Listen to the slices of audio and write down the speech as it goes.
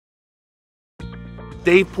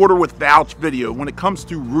Dave Porter with Vouch Video. When it comes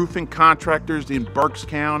to roofing contractors in Berks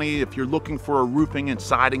County, if you're looking for a roofing and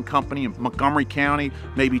siding company in Montgomery County,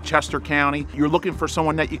 maybe Chester County, you're looking for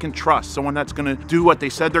someone that you can trust, someone that's going to do what they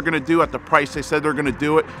said they're going to do at the price they said they're going to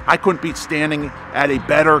do it. I couldn't be standing at a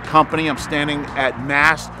better company. I'm standing at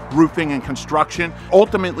Mast Roofing and Construction.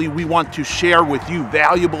 Ultimately, we want to share with you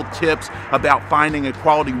valuable tips about finding a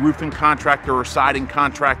quality roofing contractor or siding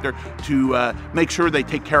contractor to make sure they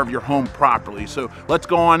take care of your home properly. So let's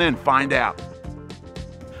go on in and find out.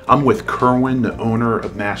 I'm with Kerwin, the owner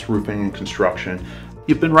of Mast Roofing and Construction.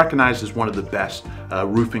 You've been recognized as one of the best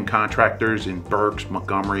roofing contractors in Berks,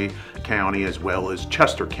 Montgomery County, as well as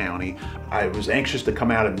Chester County. I was anxious to come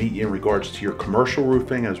out and meet you in regards to your commercial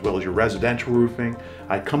roofing as well as your residential roofing.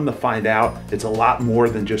 I come to find out it's a lot more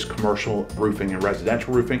than just commercial roofing and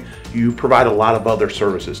residential roofing. You provide a lot of other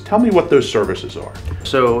services. Tell me what those services are.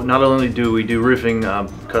 So not only do we do roofing,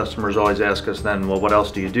 customers always ask us then, well, what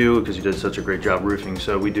else do you do? Because you did such a great job roofing.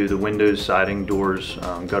 So we do the windows, siding, doors,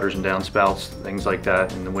 gutters and downspouts, things like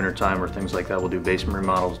that. In the wintertime or things like that, we'll do basement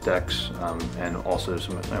remodels, decks, and also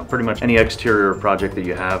some, pretty much any exterior project that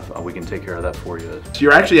you have, we can take care of that for you. So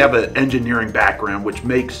you actually have an engineering background, which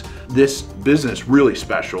makes this business really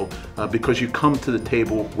special because you come to the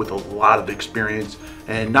table with a lot of experience,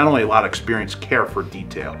 and not only a lot of experience, care for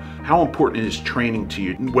detail. How important is training to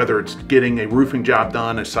you, whether it's getting a roofing job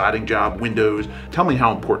done, a siding job, windows? Tell me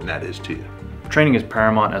how important that is to you. Training is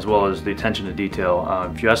paramount, as well as the attention to detail.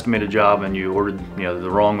 If you estimate a job and you ordered the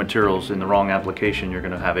wrong materials in the wrong application, you're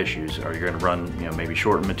going to have issues, or you're going to run maybe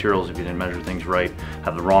short in materials if you didn't measure things right,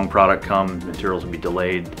 have the wrong product come, materials will be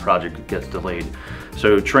delayed, the project gets delayed.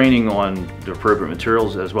 So training on the appropriate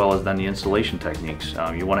materials as well as then the installation techniques.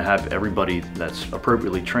 You want to have everybody that's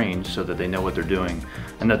appropriately trained so that they know what they're doing,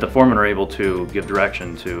 and that the foremen are able to give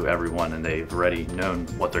direction to everyone and they've already known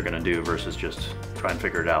what they're going to do versus just try and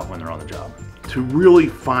figure it out when they're on the job. To really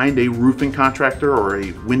find a roofing contractor or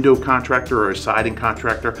a window contractor or a siding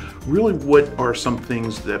contractor, really what are some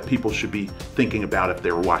things that people should be thinking about if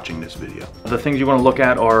they were watching this video? The things you want to look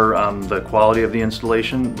at are the quality of the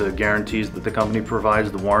installation, the guarantees that the company provides,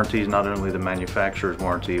 the warranties, not only the manufacturer's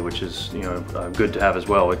warranty, which is good to have as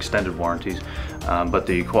well, extended warranties, but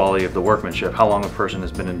the quality of the workmanship. How long a person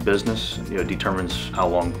has been in business determines how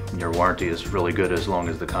long your warranty is really good, as long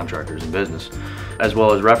as the contractor is in business. As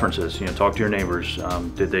well as references, talk to your neighbors.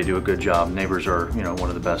 Did they do a good job? Neighbors are one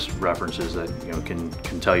of the best references that can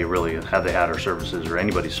tell you really have they had our services or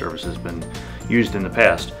anybody's services been used in the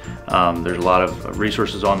past. There's a lot of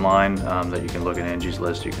resources online that you can look at. Angie's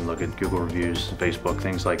List, you can look at Google reviews, Facebook,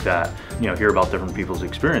 things like that. Hear about different people's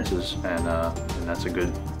experiences, and that's a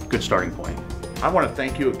good starting point. I want to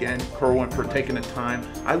thank you again, Kerwin, for taking the time.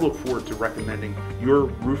 I look forward to recommending your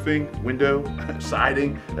roofing, window,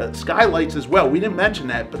 siding, skylights as well. We didn't mention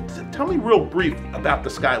that, but tell me real brief about the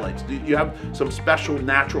skylights. Do you have some special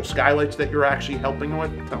natural skylights that you're actually helping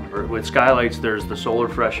with? Tell me. With skylights, there's the solar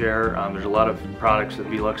fresh air. There's a lot of products that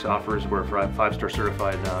Velux offers. We're a 5-star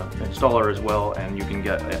certified installer as well, and you can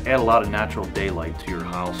add a lot of natural daylight to your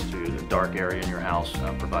house, to the dark area in your house,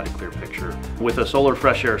 provide a clear picture. With a solar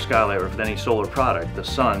fresh air skylight, or with any solar product, the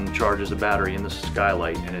sun charges a battery in the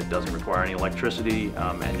skylight, and it doesn't require any electricity,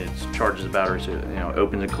 and it charges the battery, so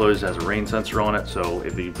opens and closes, has a rain sensor on it, so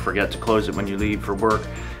if you forget to close it when you leave for work,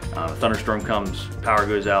 a thunderstorm comes, power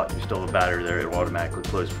goes out, you still have a battery there, it will automatically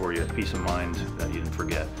close for you. Peace of mind that you didn't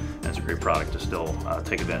forget, and it's a great product to still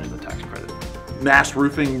take advantage of the tax credit. Mast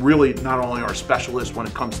Roofing really not only are specialists when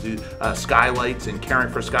it comes to skylights and caring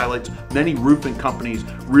for skylights. Many roofing companies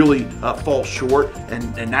really fall short,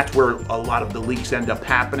 and that's where a lot of the leaks end up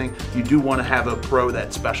happening. You do want to have a pro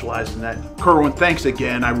that specializes in that. Kerwin, thanks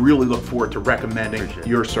again. I really look forward to recommending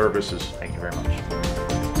your services. Thank you very much.